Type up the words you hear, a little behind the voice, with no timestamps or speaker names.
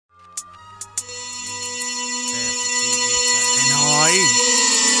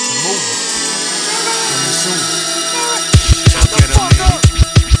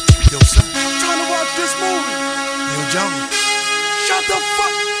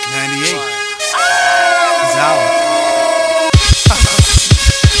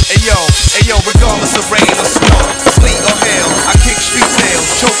it's a rain or snow, sleet or hail, I kick street sales,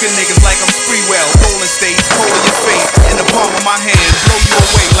 choking niggas like I'm Spreewell. Golden State, holding your fate in the palm of my hand, blow you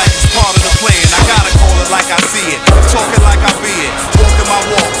away like it's part of the plan. I gotta call it like I see it, talking like I be it, walking my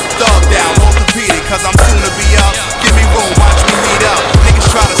walk, thug down, orthopedic, cause I'm soon to be up. Give me room, watch me heat up. Niggas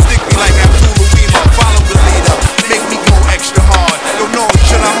try to stick me like Abdul-Weema, follow the leader, make me go extra hard. Don't know,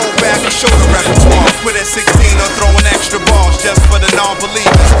 should I hold back or show the repertoire? Quit at 16 or throwing extra balls just for the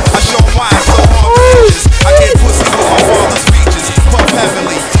non-believers. I show them why it's so hard to reach this. I get pussy with my father's features, puff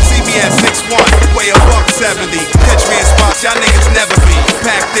heavenly. See me at 6'1", weigh a $170. Catch me in spots y'all niggas never be.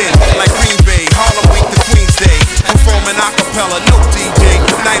 Packed in like Green Bay, Harlem Week to Queens Day. Performing acapella, no DJ.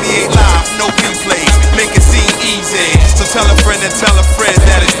 98 live, no replays. Make it seem easy. So tell a friend and tell a friend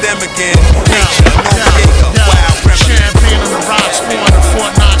that it's them again. Nation, Noriega, wild remedy. Champagne on the rocks, pouring the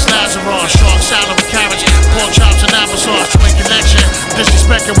Fort Knox, Lazarus. Shark salad with carrots, pork chops and applesauce. Twin connection,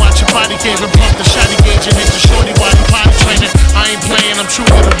 disrespecting, watch your body cave and pump the shotty gauge and hit the shorty while you potty training. I ain't playing, I'm true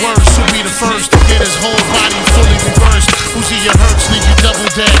to the words. Who be the first to get his whole body fully reversed? Who's he your hurts, leave you double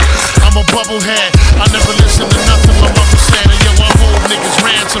dead? I'm a bubblehead, I never listen to nothing my mother said. And yo, I hold niggas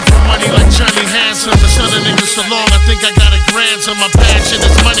ransom for money like Johnny Handsome. The son of niggas so long, I think I got a grandson. My passion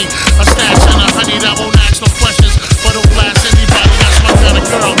is money, a stash and a honey that won't ask no questions, but don't blast anybody. That's my kind of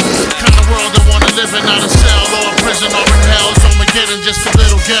girl, kind of world that wanna live in not a cell or a prison or in hell. So Armageddon, just a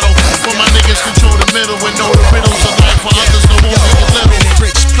little ghetto, where my niggas control the middle and know the riddles of life while others know only a little.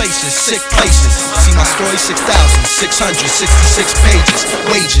 Rich places, sick places. See my story, 6,666 pages.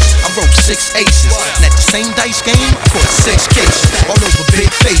 Wages, I wrote 6 aces. And at the same dice game, I caught 6 cases. All over big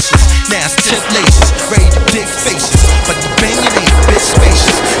faces. Now it's tip laces, ready to dig faces. But the banging ain't a bit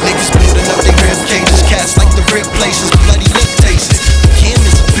spacious. Niggas building up their rib cages. Cats like the rib places, bloody lip tastes. Kim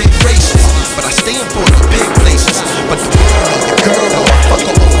is a big racist, but I stand for the big places. But the world know your girl know I fuck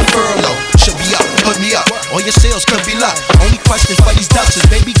her over furlough. Should be up, put me up. All your sales could be luck. Only question for these ducks is,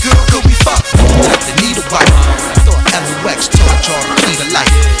 baby girl, could we fuck? Type the needle wipe. I thought LOX told y'all the key to life.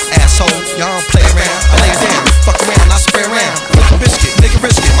 Asshole, y'all don't play around. I lay down, fuck around, I spray around. Fuck a biscuit, nigga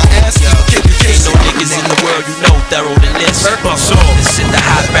risk it. My ass, kick your kiss. Ain't no niggas in the world you know thorough than this. Bust off and sit the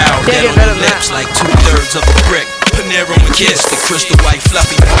high barrel dead on your lips like 2/3 of a brick. Panera and kiss the crystal white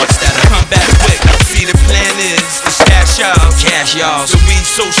fluffy parts that'll come back quick. See the plan is to stash y'all, cash y'all. The weed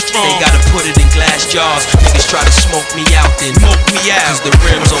so strong, they gotta put it in glass jars. Niggas try to smoke me out, then smoke me out. Cause the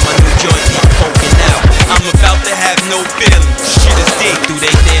rims on my new joint be poking out. I'm about to have no feelings. Shit is deep. Do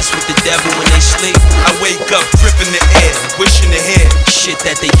they dance with the devil when they sleep? I wake up dripping the air, wishing the head. Shit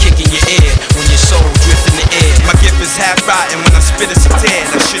that they kick in your ear when your soul drift in the air. My gift is half rotten when I spit it's a tear.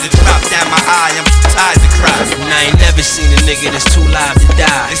 That shit is dropped down my eye. I'm too tired to cry. And I ain't never seen a nigga that's too live to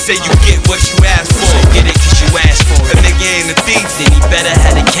die. They say you get what you ask for, so get it cause you asked for it. A nigga ain't a thief, then he better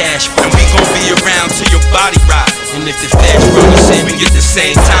have the cash for it. And we gon' be around till your body rot. And if the feds roll us in, we get the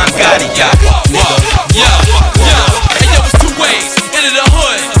same time Gotti got. Nigga, Hey yo, it's 2 ways into the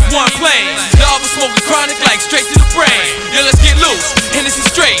hood, 1 plane. The other smoking chronic like straight to the brain. Yo, let's get loose, Hennessy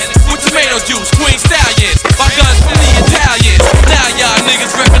straight with tomato juice, Queen Stallions. My guns from the Italians. Now y'all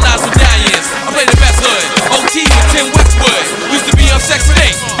niggas recognize medallions. I play the best hood, OT with Tim Westwood. Used to be on section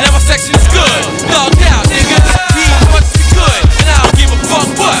 8, now my section is good. Thugged out.